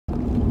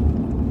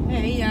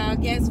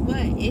guess what?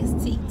 It's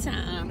tea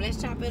time.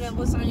 Let's chop it up.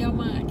 What's on your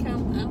mind?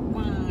 Come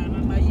unwind. I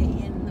know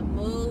you're in the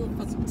mood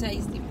for some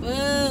tasty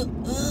food.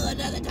 Ooh,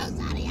 another toast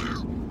out of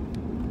y'all.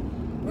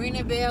 Ring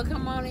the bell.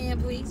 Come on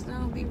in, please.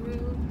 Don't be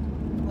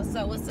rude. What's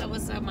up? What's up?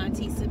 What's up, my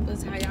tea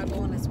sippers? How y'all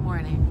doing this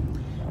morning?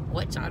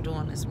 What y'all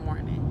doing this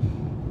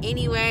morning?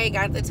 Anyway,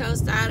 got the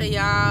toast out of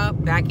y'all.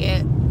 Back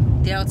at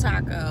Del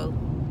Taco.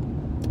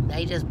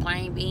 They just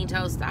plain bean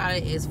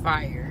tostada is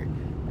fire.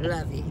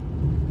 Love it.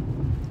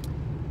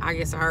 I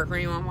get sour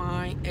cream on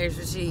mine,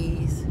 extra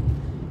cheese.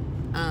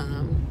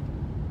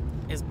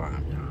 It's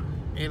bomb, y'all.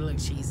 It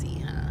looks cheesy,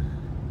 huh?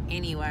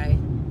 Anyway,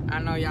 I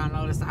know y'all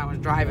noticed I was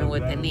driving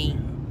with the knee.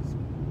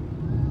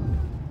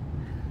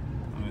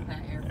 That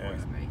Air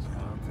Force Base.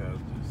 Okay,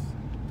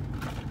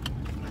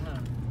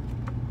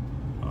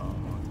 oh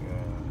my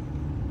God.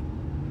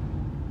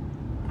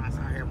 That's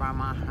out here by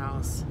my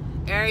house.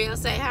 Ariel,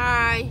 say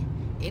hi.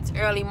 It's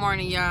early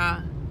morning,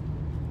 y'all.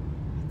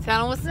 Tell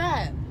them what's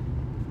up.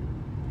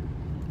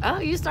 Oh,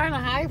 you starting to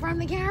hide from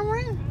the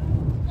camera?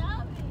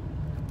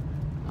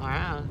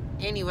 Wow.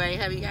 Anyway,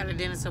 hubby got a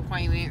dentist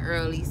appointment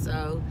early,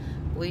 so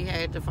we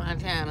had to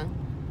Fontana.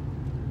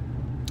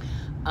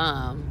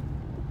 I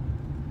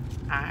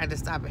had to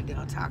stop at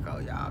Del Taco,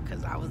 y'all,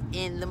 because I was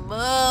in the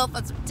mood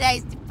for some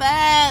tasty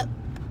food.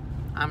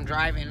 I'm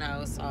driving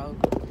though, so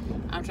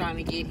I'm trying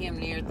to get him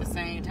there at the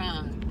same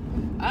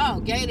time. Oh,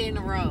 gate in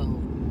the road.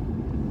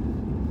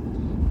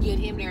 Get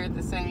him there at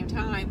the same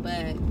time,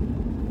 but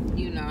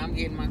you know, I'm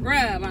getting my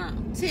grub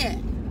on tip.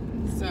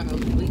 So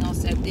we gonna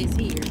set this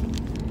here,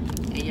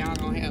 and y'all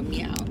gonna help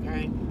me out,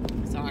 right?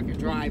 So I can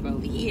drive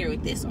over here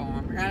with this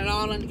arm. I got it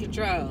all under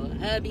control.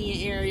 Hubby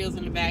and Ariel's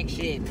in the back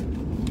shit.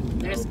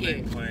 They're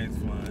scared. Planes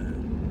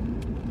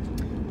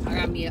flying. I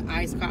got me an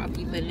iced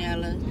coffee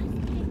vanilla.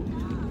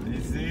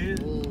 You see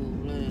it? Ooh,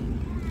 look.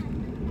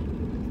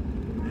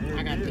 Yeah,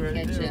 I got the right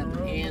ketchup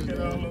there, and look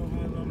at all those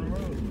ones on the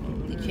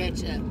road. the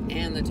ketchup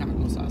and the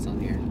taco sauce on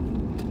here.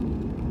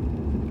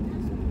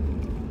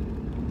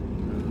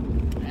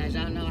 As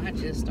y'all know, I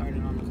just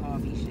started on the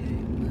coffee shit,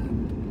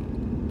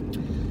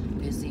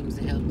 but it seems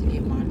to help to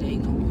get my day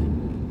going.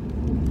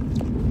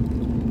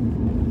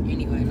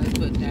 Anyway, let's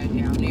put that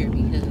down there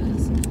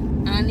because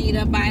I need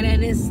a bite of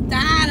this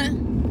tostada.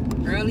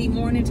 Early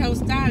morning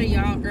tostada,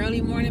 y'all.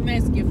 Early morning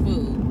Mexican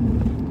food.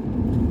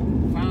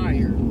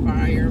 Fire,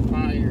 fire,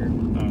 fire.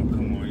 Oh,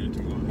 come on, you're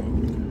too going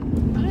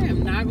over. I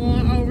am not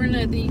going over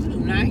nothing. You do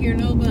not hear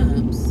no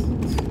bumps.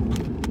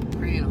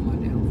 Praying on my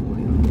downfall,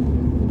 y'all.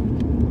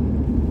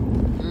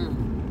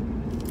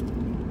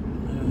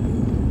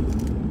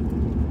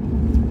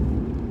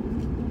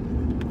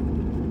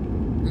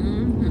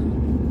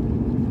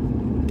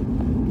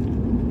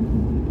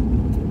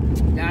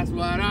 That's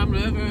what I'm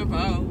looking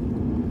for.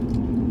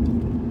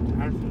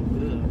 That's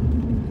good.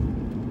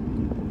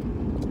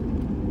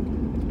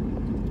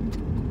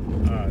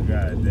 Oh,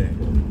 God damn.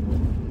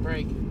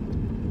 Break.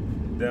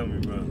 Tell me,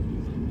 bro.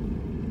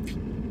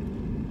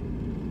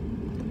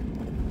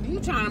 You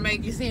trying to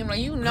make it seem like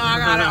you know I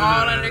got it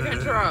all under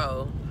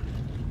control.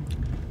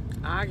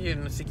 I'll get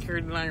in the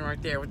security line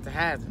right there with the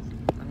hazards.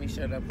 Let me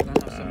shut up because I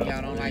know some of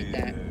y'all don't like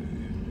that.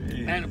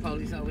 Yeah. And the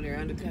police over there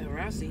undercover.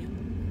 I see him.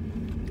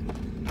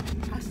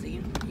 I see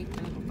him. He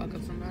finna go fuck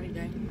up somebody's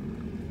day.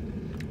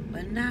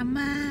 But not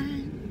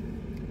mine.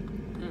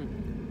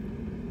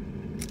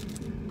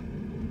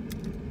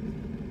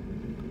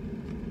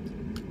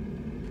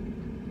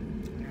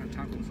 Got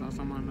taco sauce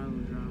on my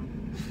nose, y'all.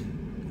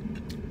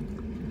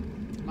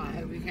 My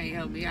hubby can't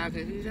help me out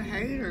because he's a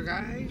hater,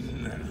 guys.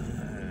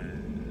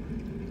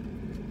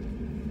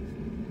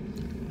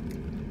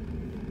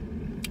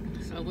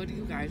 So what do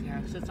you guys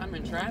have? Since I'm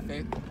in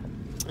traffic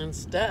and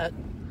stuck,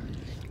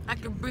 I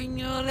can bring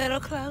you a little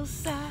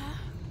closer.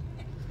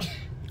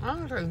 I don't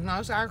think there's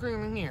no sour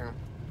cream in here.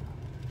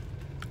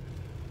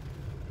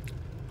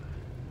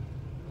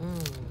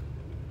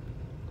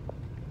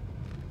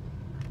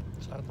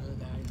 So good,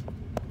 guys.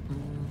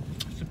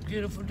 It's a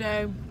beautiful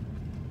day.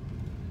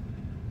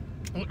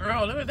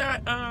 Earl, look at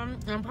that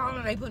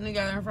Impala they putting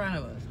together in front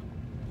of us.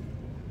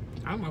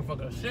 I'm gonna fuck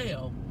a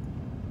shell.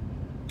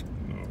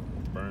 No,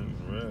 burns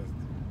the rest.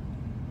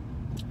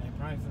 They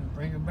probably finna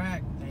bring her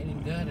back. They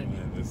didn't gut it.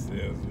 Man, this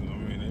sales, I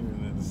mean, they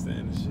really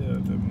understand the shit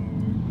out there when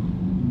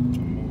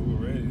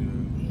we're ready to.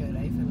 Yeah,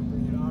 they finna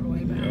bring it all the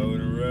way back. Yo,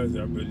 the rest,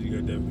 I bet you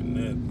got that for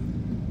nothing.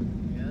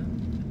 Yeah.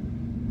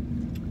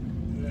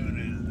 What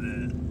is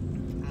that?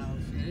 Oh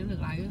shit, it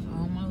looks like it's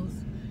almost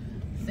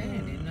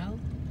standing, no?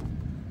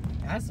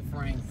 That's a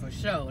frame for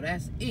sure.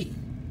 That's it. Yeah,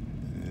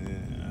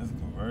 that's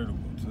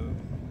convertible too.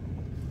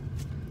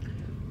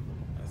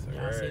 That's a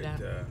Y'all see rag that?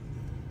 top.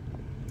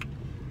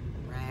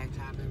 Rag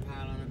top and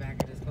pile on the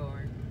back of this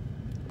car.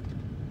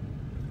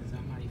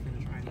 Somebody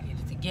finna try to get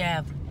it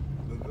together.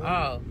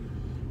 Oh.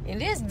 And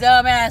this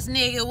dumbass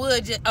nigga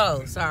would just...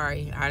 Oh,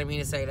 sorry. I didn't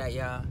mean to say that,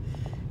 y'all.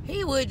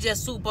 He would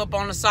just swoop up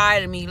on the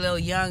side of me, little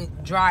young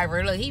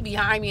driver. Look, he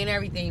behind me and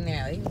everything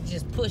now. He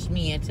just pushed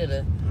me into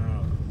the...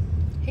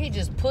 He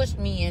just pushed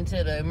me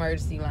into the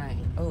emergency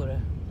lane. Oh,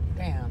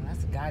 damn.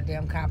 That's a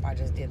goddamn cop I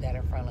just did that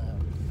in front of.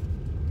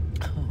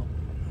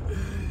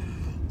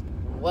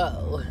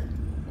 Whoa.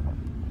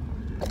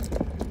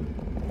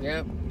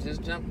 Yep,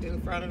 just jumped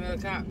in front of the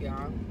cop,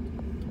 y'all.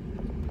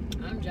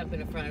 I'm jumping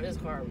in front of this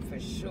car for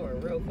sure,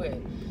 real quick.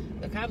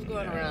 The cop's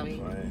going around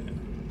me.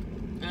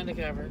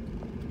 Undercover.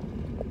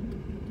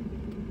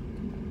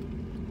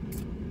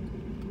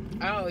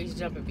 Oh, he's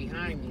jumping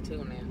behind me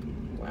too now.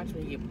 Watch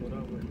me get pulled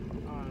over.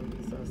 Oh,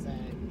 I'm so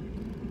sad.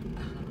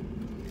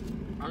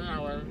 I'm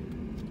not worried.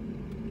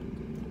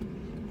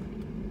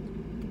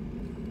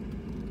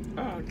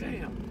 Oh,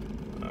 damn.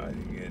 Oh,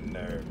 you getting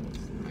nervous.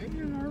 I ain't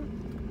getting nervous.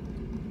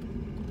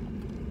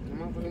 The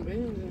motherfucking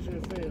beans should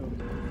have failed.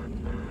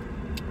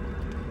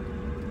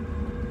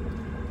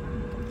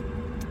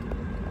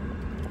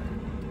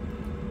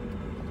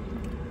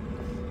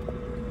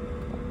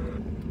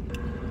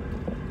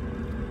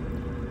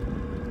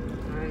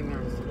 I ain't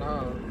nervous at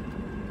all.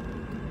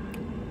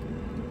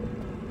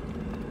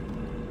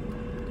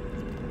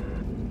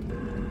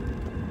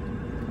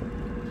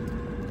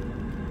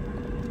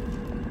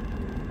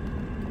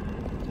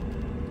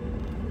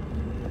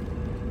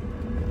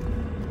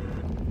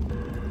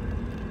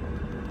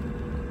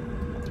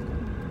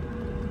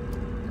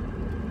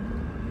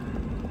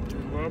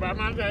 What about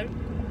my day?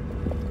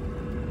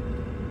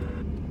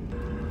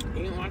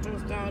 You didn't want your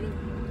starter?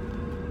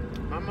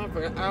 My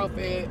motherfucking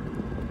outfit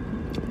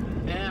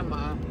and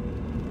my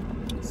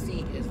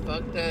seat is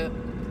fucked up.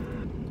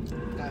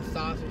 Got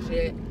sauce and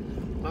shit.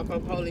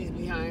 Motherfucking police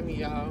behind me,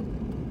 y'all.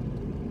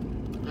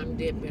 I'm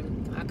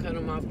dipping. I cut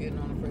them off getting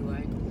on the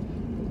freeway.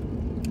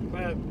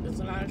 But there's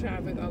a lot of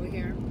traffic over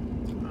here.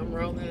 I'm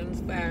rolling in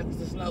as fast as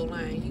the slow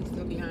lane. He's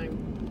still behind me.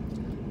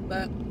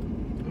 But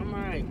I'm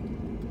alright.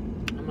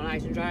 I'm a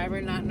licensed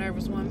driver, not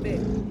nervous one bit.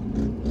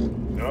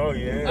 Oh,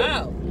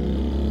 yeah. Oh.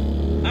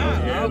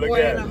 Yeah, I'm look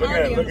wearing at a it, look at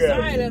Harley it, on look the at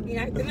side it. of me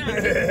acting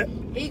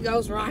out. He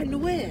goes riding the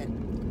wind.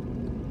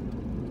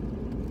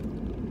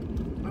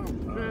 Oh,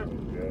 man.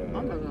 God.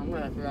 I'm not gonna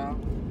laugh, y'all.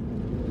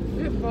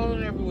 Shit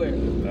falling everywhere.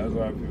 That's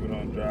why people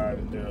don't drive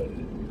and do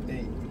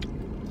it.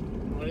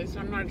 Well, at least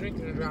I'm not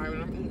drinking and driving,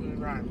 I'm eating and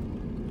driving.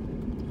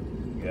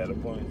 You got a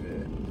point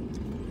there.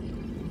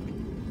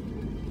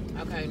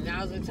 Okay,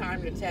 now's the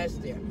time to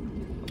test it.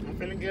 I'm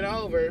finna get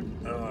over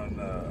Oh,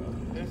 no.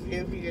 and see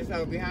if he gets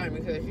over behind me,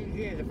 because he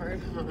did the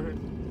first time.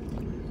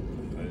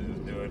 Let's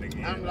just do it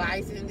again. I'm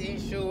licensed,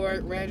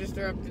 insured,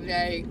 registered up to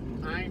date.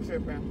 I ain't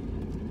tripping.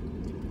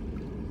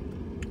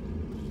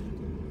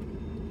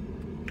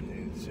 You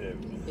ain't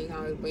tripping. He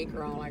got his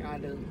blinker on like I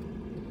do.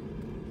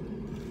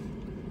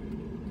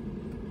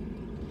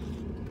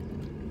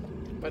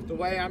 But the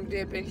way I'm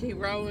dipping, keep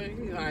rolling,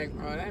 he's like,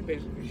 oh, that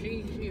bitch,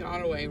 she all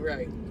the way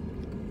right.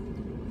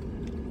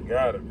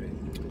 Gotta be.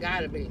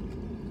 Gotta be.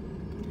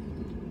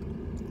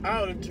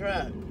 Oh, the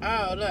truck.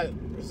 Oh, look.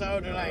 The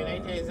soldier lane. They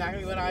did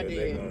exactly what I They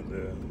did. gonna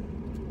do.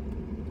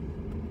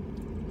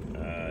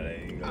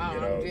 They ain't Oh, gonna I'm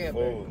get all dipping.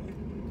 full.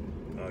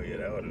 Oh, yeah,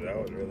 that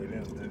was really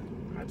them, too.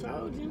 I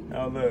told you.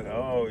 Oh, look.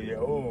 Oh, yeah.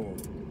 Oh.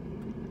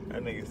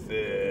 That nigga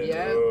said.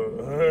 Yep. Oh,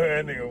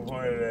 that nigga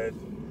pointed at.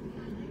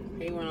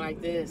 He went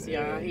like this,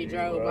 y'all. Yeah, He he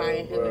drove by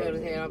and was. held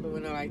his head out the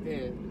window like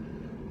this.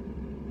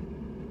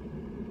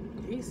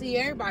 You see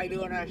everybody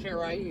doing that shit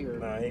right here.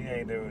 Nah, he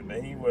ain't doing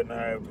that. He wasn't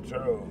highway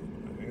patrol.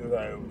 If he was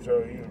highway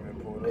patrol, he would have been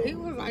pulled over. He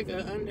was like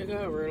an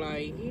undercover, like,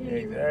 he didn't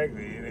even...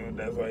 Exactly.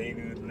 That's why he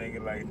was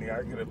thinking, like, nigga,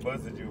 I could have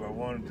busted you if I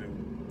wanted to.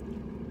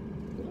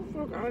 Get the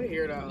fuck out of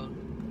here, though.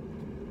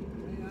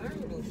 Man, I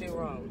didn't do shit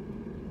wrong.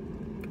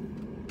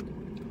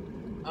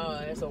 Oh,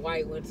 that's a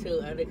white one, too.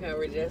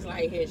 Undercover, just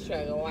like his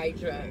truck, a white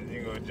truck.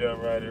 You gonna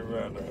jump right in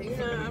front of him. You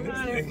know, I'm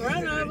not in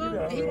front of You him.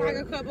 know He what? like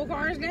a couple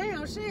cars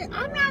down. Shit,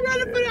 I'm not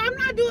running for them. I'm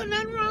not doing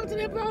nothing wrong to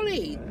the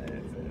police.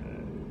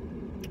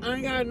 I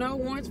ain't got no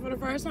warrants for the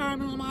first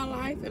time in my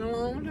life in a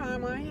long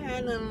time. I ain't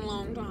had none in a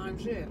long time.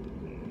 Shit.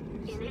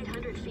 In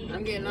 800 feet,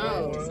 I'm getting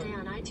old.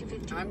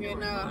 I'm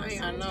getting old. I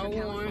ain't got no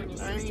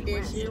warrants. I ain't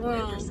did shit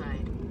wrong.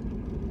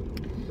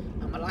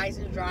 I'm a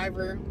licensed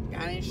driver.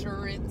 Got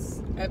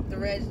insurance. Up the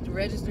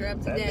register up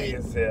to That date.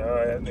 nigga said,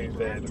 oh, that nigga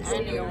said the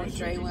That nigga went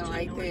straight went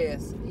like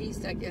this. He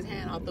stuck his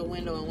hand out the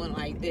window and went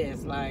like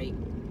this. Like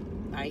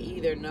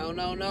either no,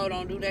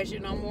 don't do that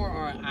shit no more,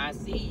 or I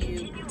see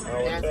you.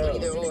 Oh, That's what's up?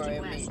 either or. 60 I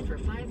west mean. for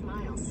 5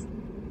 miles.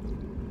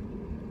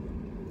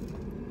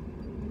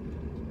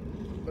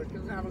 But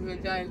you have a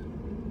good day.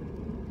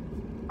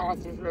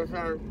 Officer,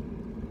 sir.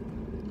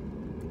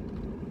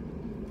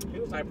 He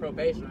was like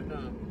probation or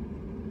something.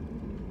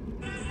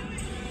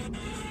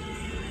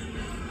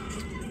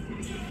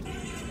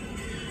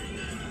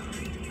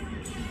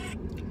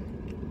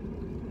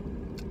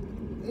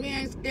 We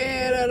ain't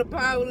scared of the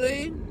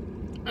police.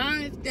 I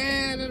ain't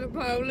scared of the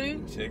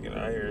police. Chicken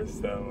out here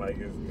sounding like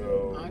it's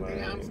gold. Only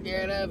thing man. I'm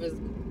scared of is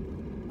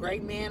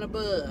great man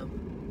above.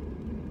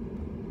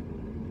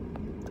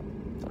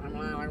 I'm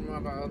lying like a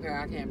motherfucker. Okay,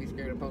 I can't be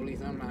scared of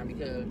police. I'm not,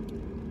 because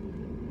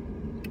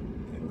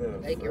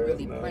they can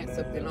really plant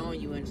something on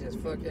you and just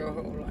fuck your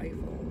whole life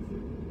off.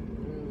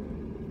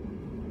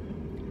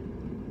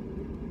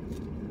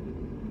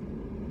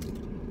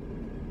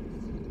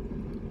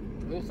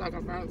 Looks like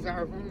I found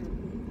styrofoam.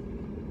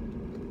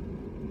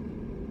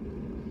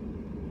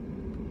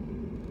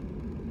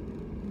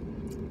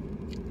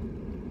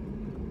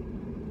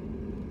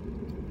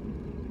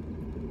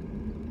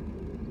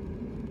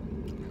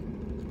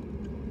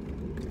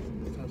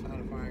 Outside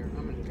of fire.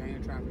 I'm in the gang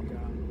of traffic, y'all.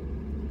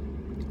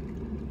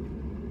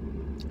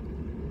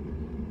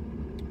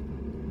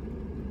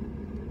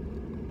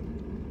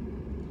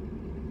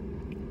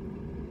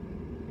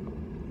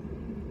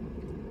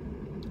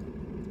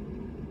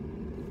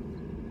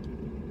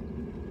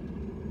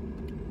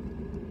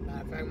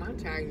 Matter of fact, my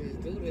taxes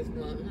due this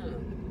month, huh?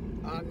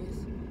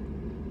 August.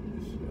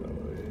 Sure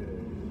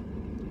is.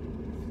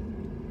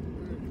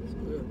 It's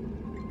good.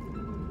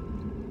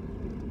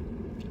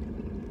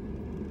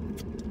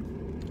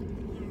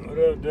 What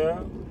up,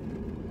 dog?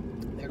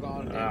 They're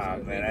going. Ah,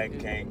 man, I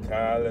can't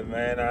call it,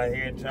 man. Out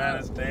here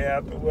trying to stay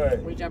out the way.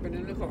 We jumping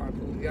in the car,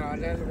 pool, y'all.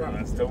 That's right.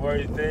 That's the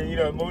worst thing. You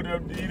done moved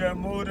up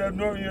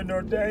north. You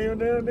North Daniel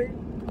now, nigga.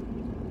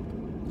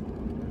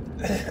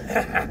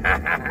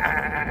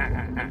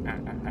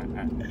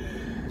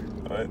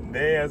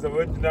 Damn, so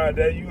what? Nah,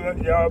 that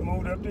y'all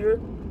moved up there?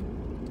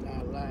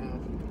 Out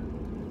loud.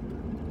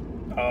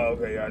 Oh,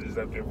 okay, y'all just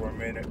up there for a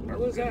minute.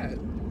 Who's that?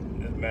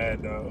 Just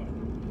mad dog.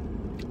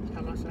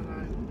 How much am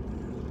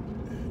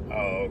I?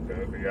 Oh,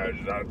 okay, y'all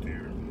just out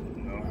there.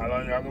 You know, how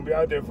long y'all gonna be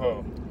out there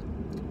for?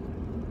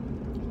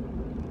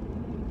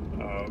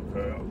 Oh,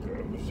 okay.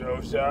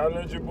 For sure. I'll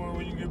let your boy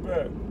when you get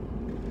back.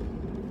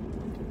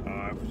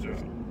 Alright, for sure.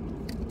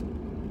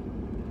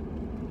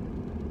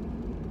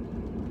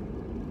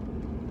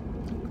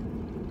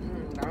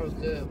 That was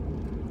good.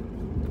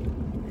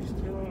 You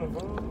still on the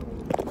phone?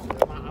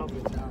 My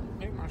outfit, y'all.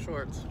 Look at my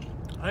shorts.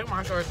 I think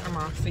my shorts are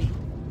my seat.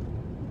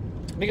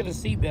 Look at the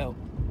seat belt.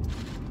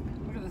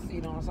 Look at the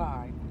seat on the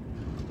side.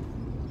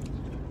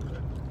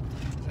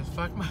 Just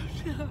fuck my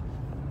shit up.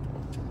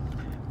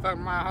 Fuck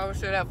my whole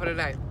shit up for the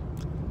day.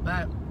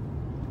 But,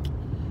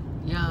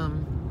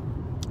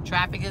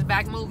 traffic is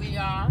back moving,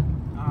 y'all.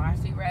 Oh, I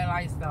see red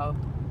lights though.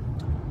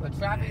 But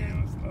traffic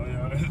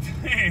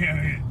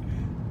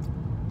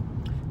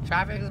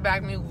is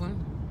back moving.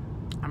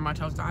 And my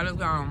toaster is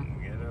gone.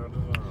 Get out the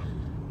phone.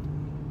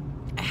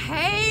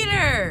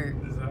 Hater!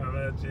 This is how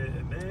that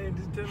shit. Man,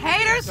 just tell me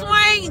Hater what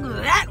swing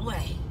you're that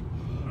way.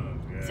 Oh,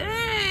 God.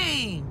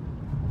 Dang.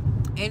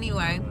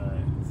 Anyway. All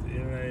right. See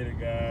you later,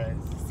 guys.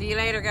 See you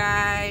later,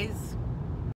 guys.